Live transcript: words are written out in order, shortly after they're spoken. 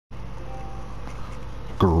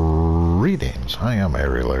Greetings, I am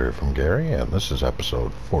Larry from Gary, and this is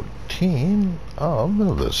episode 14 of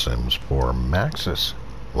The Sims 4 Maxis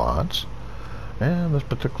lots. And this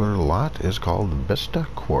particular lot is called Vista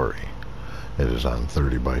Quarry. It is on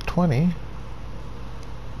 30 by 20,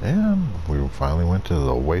 and we finally went to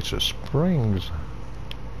the Oasis Springs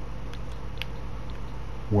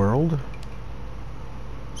world.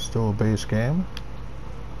 Still a base game.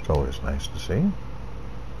 It's always nice to see.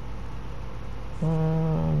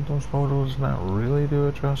 Those photos not really do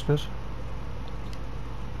it justice,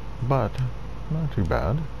 but not too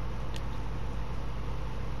bad.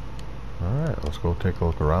 Alright, let's go take a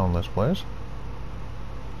look around this place.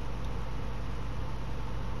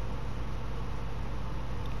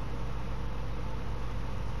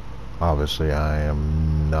 Obviously, I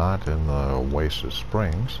am not in the Oasis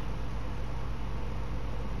Springs.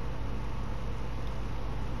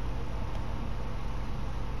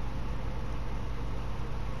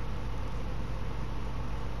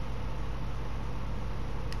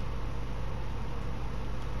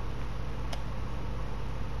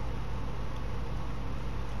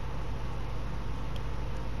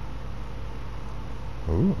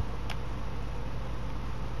 Ooh.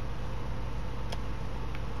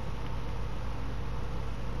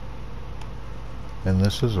 And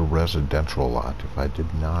this is a residential lot, if I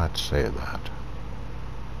did not say that.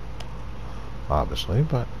 Obviously,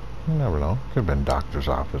 but you never know. Could have been doctor's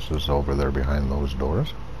offices over there behind those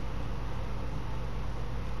doors.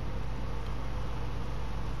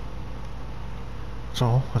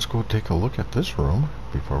 So, let's go take a look at this room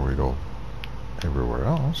before we go everywhere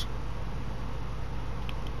else.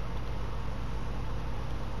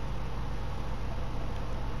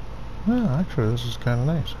 Yeah, actually, this is kind of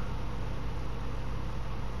nice.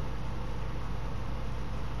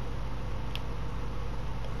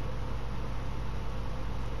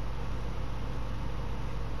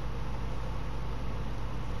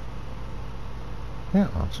 Yeah,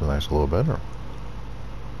 that's a nice little bedroom.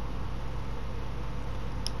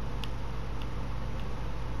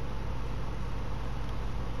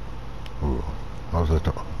 Ooh, how's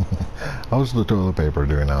the toilet paper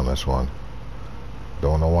doing on this one?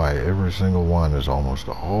 Don't know why. Every single one is almost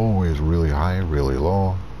always really high, really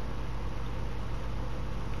low.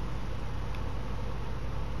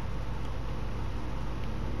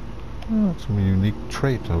 Well, it's a unique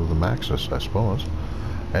trait of the Maxis, I suppose.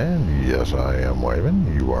 And yes, I am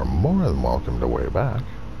waving. You are more than welcome to wave back.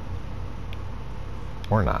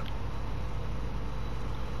 Or not.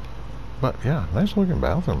 But yeah, nice looking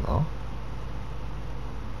bathroom though.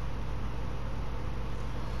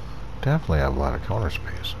 Definitely have a lot of counter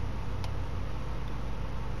space.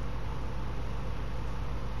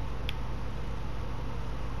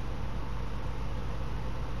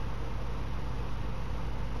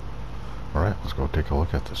 Alright, let's go take a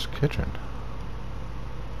look at this kitchen.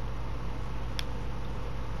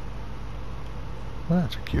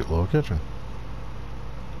 That's a cute little kitchen.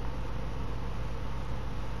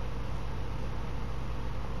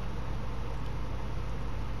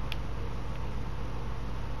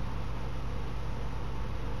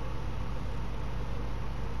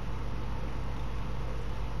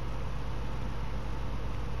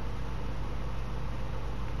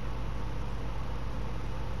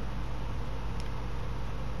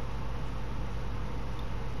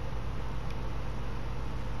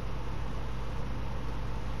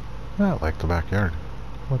 I like the backyard.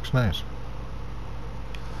 Looks nice.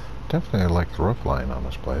 Definitely like the roof line on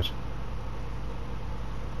this place.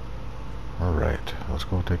 Alright, let's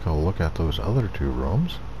go take a look at those other two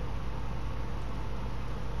rooms.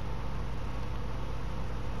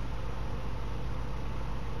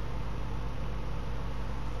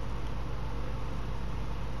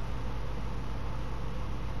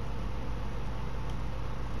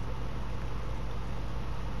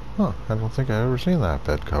 Huh, I don't think I've ever seen that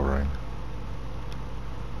bed covering.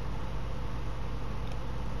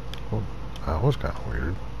 Oh, that was kind of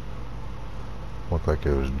weird. Looked like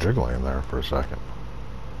it was jiggling there for a second.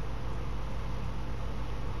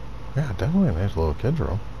 Yeah, definitely a nice little kid's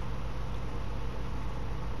room.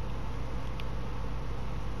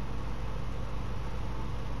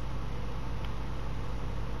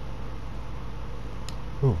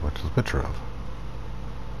 Ooh, what's the picture of?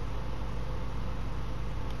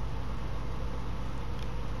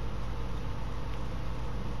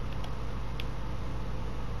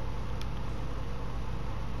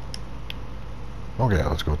 Okay,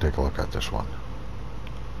 let's go take a look at this one.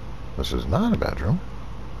 This is not a bedroom.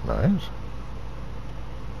 Nice.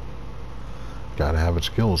 Gotta have a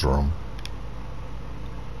skills room.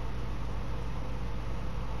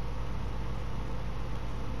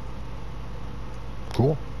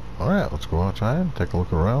 Cool. Alright, let's go outside, take a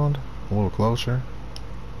look around, a little closer.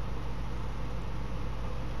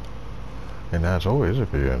 And as always,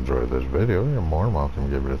 if you enjoyed this video, you're more than welcome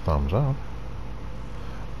to give it a thumbs up.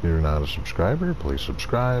 If you're not a subscriber, please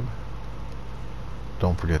subscribe.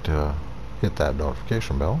 Don't forget to hit that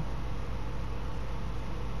notification bell,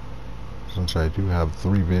 since I do have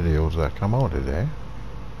 3 videos that come out a day.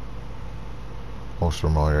 Most of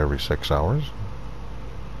them are every 6 hours.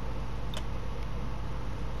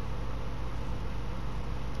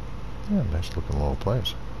 Yeah, nice looking little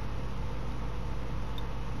place.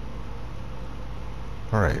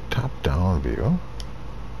 Alright, top down view.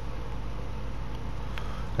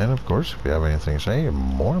 And of course, if you have anything to say, you're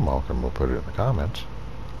more than welcome to put it in the comments.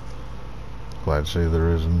 Glad to say there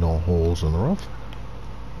is no holes in the roof.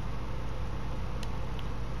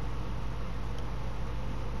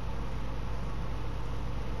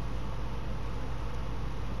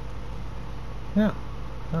 Yeah,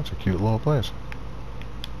 that's a cute little place.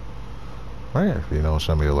 Alright, if you know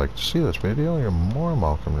somebody would like to see this video, you're more than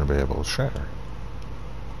welcome to be able to share.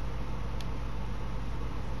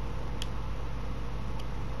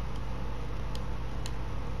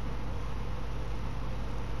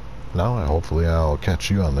 Now, hopefully I'll catch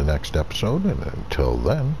you on the next episode, and until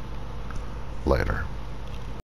then, later.